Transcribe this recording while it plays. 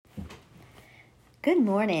Good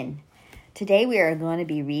morning. Today we are going to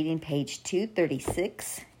be reading page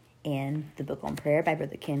 236 in the book on prayer by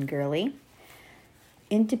Brother Ken Gurley.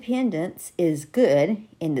 Independence is good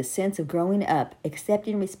in the sense of growing up,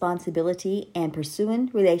 accepting responsibility, and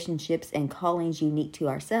pursuing relationships and callings unique to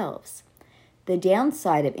ourselves. The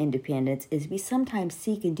downside of independence is we sometimes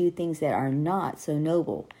seek and do things that are not so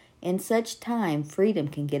noble. In such time, freedom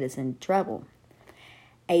can get us in trouble.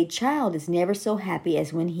 A child is never so happy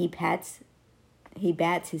as when he bats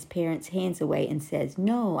his parents' hands away and says,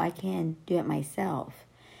 "No, I can do it myself."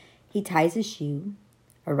 He ties a shoe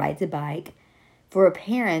or rides a bike. For a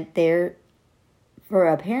parent,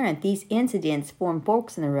 these incidents form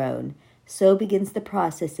forks in the road. So begins the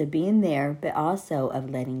process of being there, but also of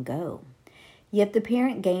letting go. Yet the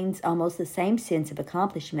parent gains almost the same sense of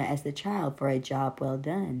accomplishment as the child for a job well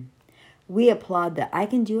done. We applaud the "I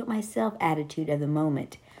can do it myself" attitude of the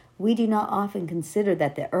moment. We do not often consider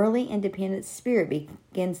that the early independent spirit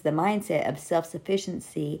begins the mindset of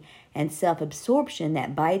self-sufficiency and self-absorption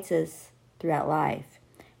that bites us throughout life.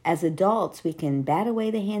 As adults, we can bat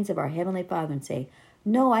away the hands of our Heavenly Father and say,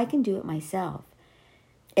 "No, I can do it myself."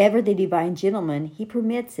 Ever the divine gentleman, he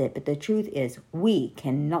permits it, but the truth is we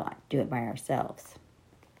cannot do it by ourselves.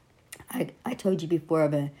 I told you before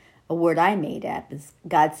of a word I made up is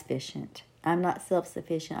God sufficient. I'm not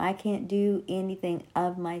self-sufficient. I can't do anything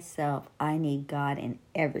of myself. I need God in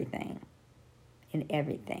everything. In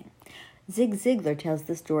everything. Zig Ziglar tells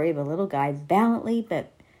the story of a little guy valiantly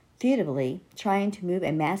but futilely trying to move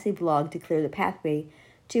a massive log to clear the pathway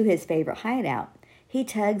to his favorite hideout. He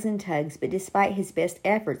tugs and tugs, but despite his best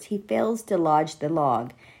efforts, he fails to lodge the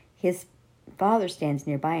log. His father stands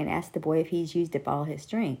nearby and asks the boy if he's used up all his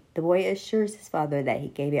strength. The boy assures his father that he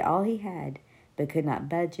gave it all he had, but could not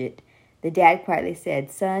budge it. The dad quietly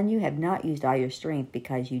said, "Son, you have not used all your strength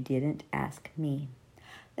because you didn't ask me."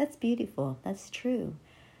 That's beautiful. That's true.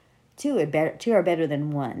 Two are better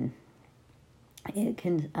than one. It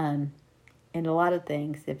can, in a lot of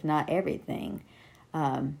things, if not everything,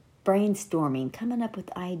 brainstorming, coming up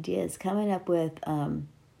with ideas, coming up with,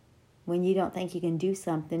 when you don't think you can do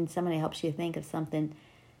something, somebody helps you think of something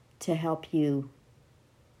to help you,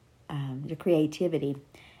 your creativity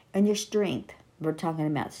and your strength. We're talking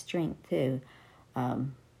about strength, too.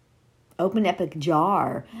 Open up a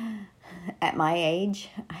jar. At my age,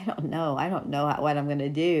 I don't know what I'm going to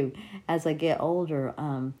do as I get older.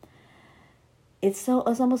 It's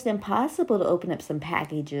almost impossible to open up some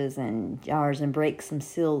packages and jars and break some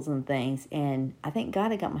seals and things. And I thank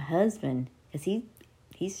God I got my husband, because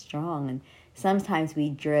he's strong. And sometimes we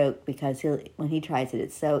joke because when he tries it,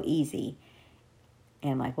 it's so easy.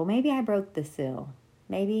 And I'm like, well, maybe I broke the seal.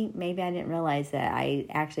 Maybe I didn't realize that I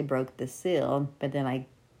actually broke the seal, but then I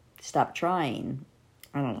stopped trying.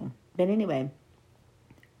 I don't know. But anyway,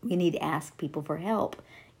 we need to ask people for help.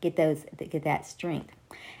 Get that strength.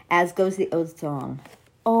 As goes the old song,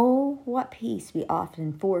 "Oh, what peace we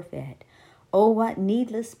often forfeit. Oh, what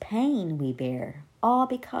needless pain we bear. All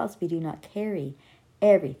because we do not carry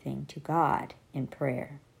everything to God in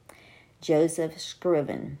prayer." Joseph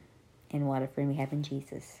Scriven, in "What a Friend We Have in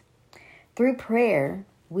Jesus." Through prayer,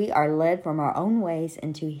 we are led from our own ways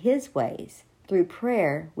into His ways. Through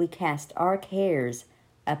prayer, we cast our cares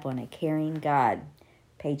upon a caring God.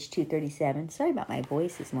 Page 237. Sorry about my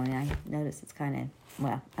voice this morning. I noticed it's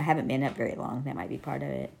I haven't been up very long. That might be part of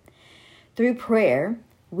it. Through prayer,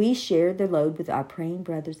 we share the load with our praying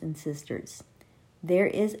brothers and sisters. There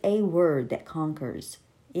is a word that conquers.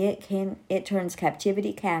 It turns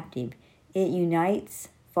captivity captive. It unites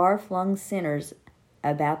far-flung sinners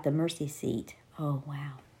about the mercy seat. Oh,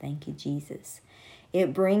 wow. Thank you, Jesus.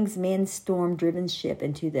 It brings men's storm-driven ship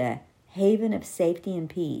into the haven of safety and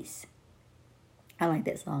peace. I like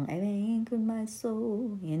that song. "I've anchored my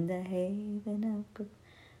soul in the haven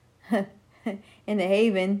of..." in the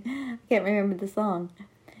haven. I can't remember the song.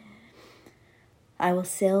 "I will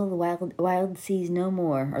sail the wild seas no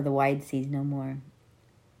more," or the wide seas no more.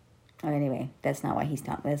 Oh, anyway, that's not why he's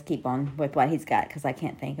talking. Let's keep on with what he's got, because I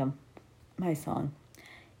can't think of my song.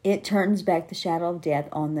 It turns back the shadow of death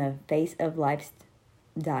on the face of life's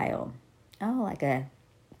dial. Oh, like a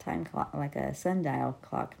time clock, like a sundial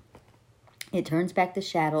clock. It turns back the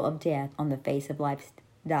shadow of death on the face of life's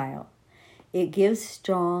dial. It gives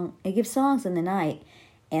songs in the night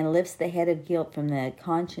and lifts the head of guilt from the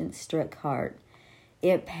conscience-struck heart.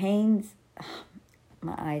 It pains...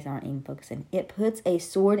 My eyes aren't even focusing. It puts a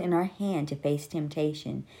sword in our hand to face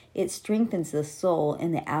temptation. It strengthens the soul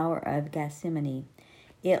in the hour of Gethsemane.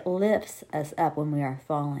 It lifts us up when we are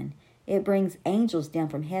fallen. It brings angels down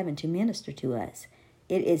from heaven to minister to us.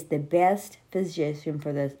 It is the best physician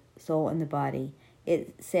for the soul and the body.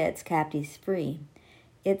 It sets captives free.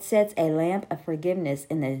 It sets a lamp of forgiveness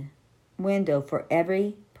in the window for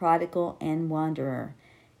every prodigal and wanderer.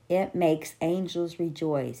 It makes angels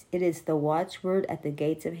rejoice. It is the watchword at the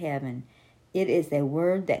gates of heaven. It is the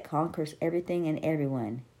word that conquers everything and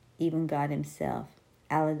everyone, even God himself.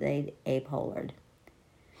 Adelaide A. Pollard.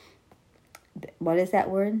 What is that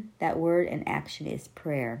word? That word in action is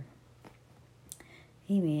prayer.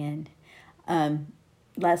 Amen.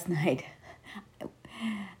 Last night,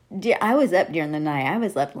 I was up during the night. I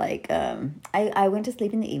was up like, I went to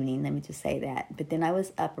sleep in the evening, let me just say that. But then I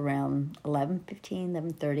was up around 11:15,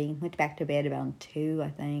 11:30. Went back to bed around 2, I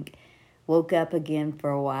think. Woke up again for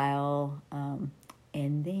a while.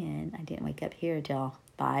 And then I didn't wake up here until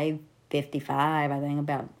 5:55, I think,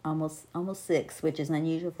 about almost 6, which is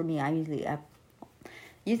unusual for me.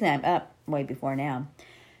 Usually I'm up way before now.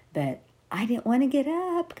 But I didn't want to get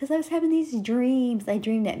up because I was having these dreams. I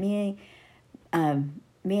dreamed that me and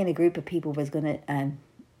a group of people was going to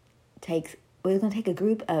take a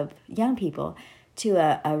group of young people to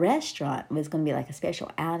a restaurant. It was going to be like a special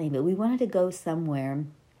outing, but we wanted to go somewhere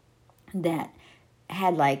that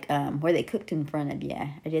had like where they cooked in front of you.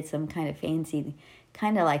 I did some kind of fancy,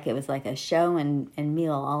 kind of like it was like a show and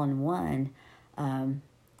meal all in one,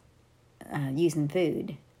 using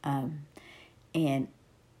food, and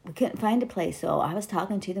we couldn't find a place. So I was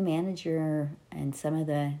talking to the manager and some of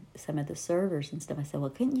the servers and stuff. I said, well,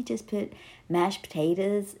 couldn't you just put mashed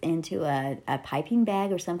potatoes into a piping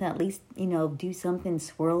bag or something? At least, do something,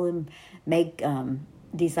 swirl them, make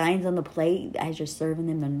designs on the plate as you're serving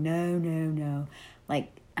them. No.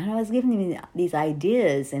 Like, I was giving them these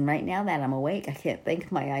ideas, and right now that I'm awake, I can't think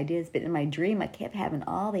of my ideas. But in my dream, I kept having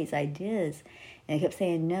all these ideas, and I kept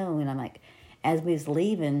saying no. And I'm like, as we was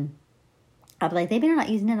leaving, I'd be like, they better not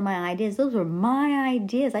use none of my ideas. Those were my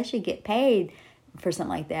ideas. I should get paid for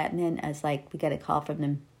something like that. And then I was like, we got a call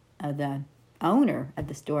from the owner of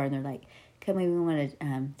the store, and they're like, come in, we want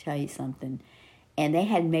to tell you something. And they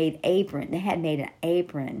had made an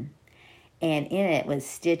apron, and in it was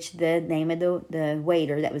stitched the name of the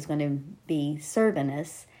waiter that was going to be serving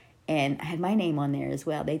us, and I had my name on there as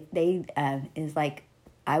well. They is like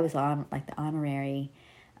I was on like the honorary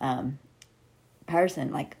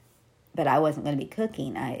person, like. But I wasn't going to be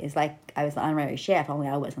cooking. It's like I was the honorary chef, only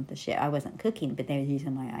I wasn't the chef. I wasn't cooking, but they were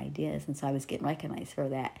using my ideas, and so I was getting recognized for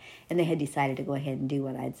that. And they had decided to go ahead and do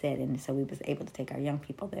what I'd said, and so we was able to take our young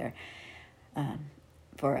people there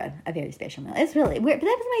for a very special meal. It's really weird, but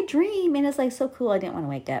that was my dream, and it's like so cool. I didn't want to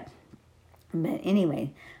wake up, but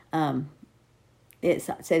anyway, it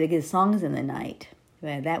said it gives songs in the night.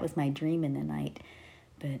 Well, that was my dream in the night.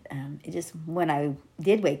 But it just, when I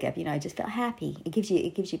did wake up, I just felt happy. It gives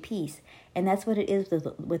you peace, and that's what it is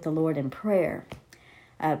with the Lord in prayer.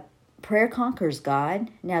 Prayer conquers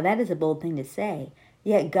God. Now that is a bold thing to say.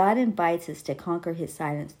 Yet God invites us to conquer His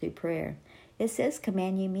silence through prayer. It says,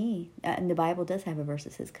 "Command you me," and the Bible does have a verse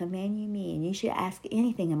that says, "Command you me, and you should ask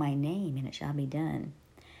anything in my name, and it shall be done."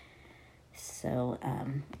 So.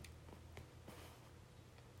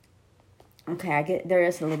 Okay, there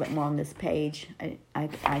is a little bit more on this page.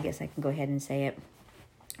 I guess I can go ahead and say it.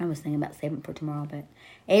 I was thinking about saving it for tomorrow, but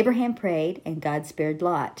Abraham prayed and God spared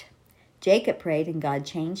Lot. Jacob prayed and God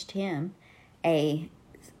changed him. A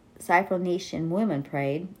Syrophoenician woman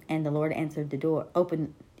prayed and the Lord answered the door.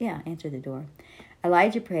 Answered the door.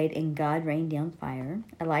 Elijah prayed and God rained down fire.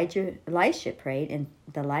 Elisha prayed and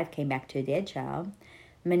the life came back to a dead child.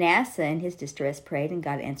 Manasseh in his distress prayed and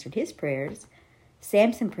God answered his prayers.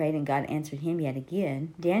 Samson prayed, and God answered him yet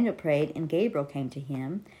again. Daniel prayed, and Gabriel came to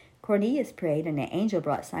him. Cornelius prayed, and an angel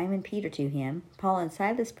brought Simon Peter to him. Paul and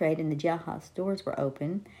Silas prayed, and the jailhouse doors were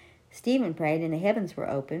open. Stephen prayed, and the heavens were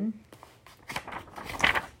open.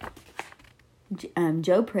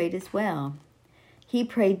 Job prayed as well. He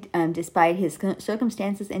prayed despite his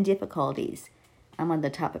circumstances and difficulties. I'm on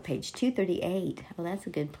the top of page 238. Oh, that's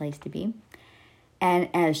a good place to be. And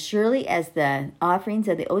as surely as the offerings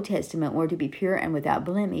of the Old Testament were to be pure and without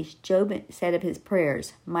blemish, Job said of his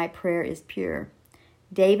prayers, "My prayer is pure."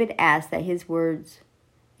 David asked that his words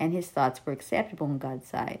and his thoughts were acceptable in God's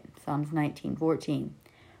sight. Psalms 19:14.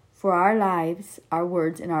 For our lives, our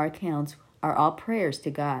words, and our accounts are all prayers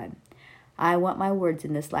to God. I want my words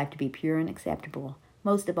in this life to be pure and acceptable.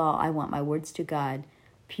 Most of all, I want my words to God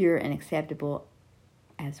pure and acceptable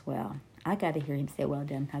as well. I got to hear him say, "Well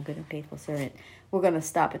done, how good and faithful servant." We're going to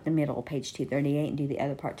stop at the middle, page 238, and do the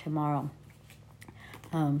other part tomorrow.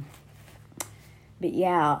 But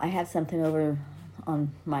yeah, I have something over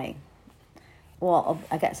on my wall.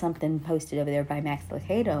 I got something posted over there by Max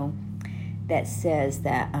Lucado that says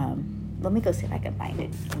that, let me go see if I can find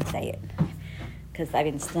it and say it, because I've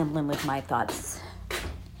been stumbling with my thoughts.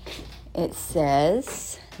 It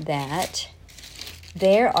says, that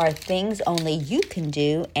there are things only you can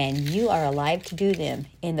do, and you are alive to do them.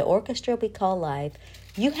 In the orchestra we call life,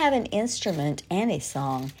 you have an instrument and a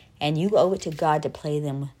song, and you owe it to God to play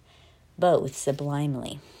them both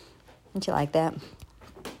sublimely. Don't you like that?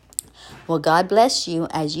 Well, God bless you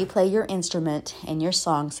as you play your instrument and your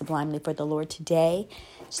song sublimely for the Lord today.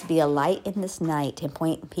 To be a light in this night and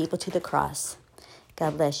point people to the cross.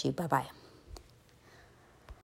 God bless you. Bye-bye.